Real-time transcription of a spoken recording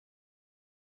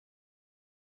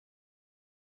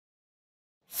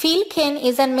Kane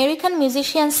is an American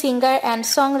musician, singer and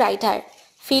songwriter.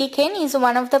 Kane is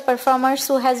one of the performers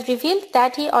who has revealed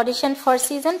that he auditioned for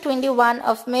season 21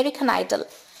 of American Idol.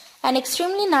 And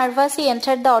extremely nervous, he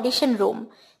entered the audition room.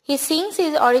 He sings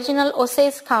his original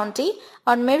Osage County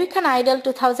on American Idol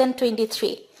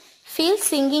 2023. Phil's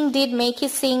singing did make him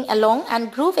sing along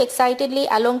and groove excitedly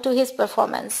along to his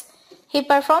performance. He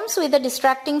performs with a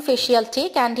distracting facial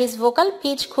tic and his vocal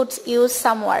pitch could use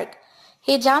some work.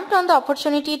 He jumped on the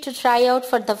opportunity to try out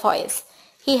for The Voice.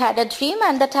 He had a dream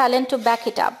and the talent to back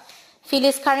it up. Phil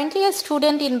is currently a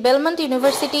student in Belmont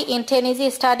University in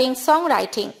Tennessee studying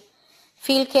songwriting.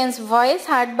 Phil Kane's voice,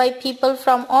 heard by people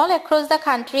from all across the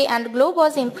country and globe,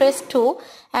 was impressed too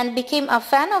and became a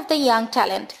fan of the young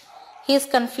talent. He is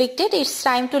conflicted. It's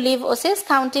time to leave Osage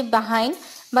County behind,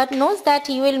 but knows that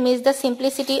he will miss the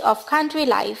simplicity of country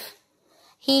life.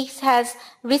 He has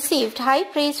received high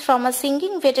praise from a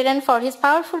singing veteran for his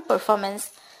powerful performance.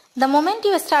 The moment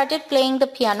you started playing the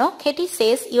piano, Katie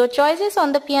says, your choices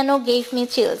on the piano gave me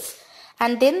chills.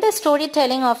 And then the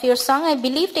storytelling of your song, I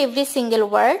believed every single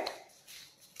word.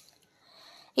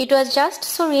 It was just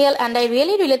so real and I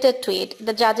really related to it.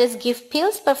 The judges give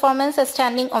Phil's performance a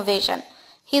standing ovation.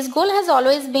 His goal has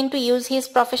always been to use his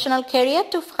professional career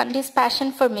to fund his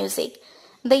passion for music.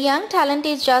 The young talent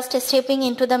is just stepping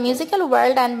into the musical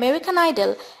world and American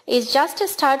Idol is just a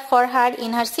start for her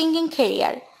in her singing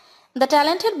career. The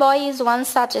talented boy is one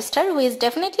such star who is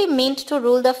definitely meant to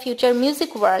rule the future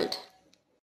music world.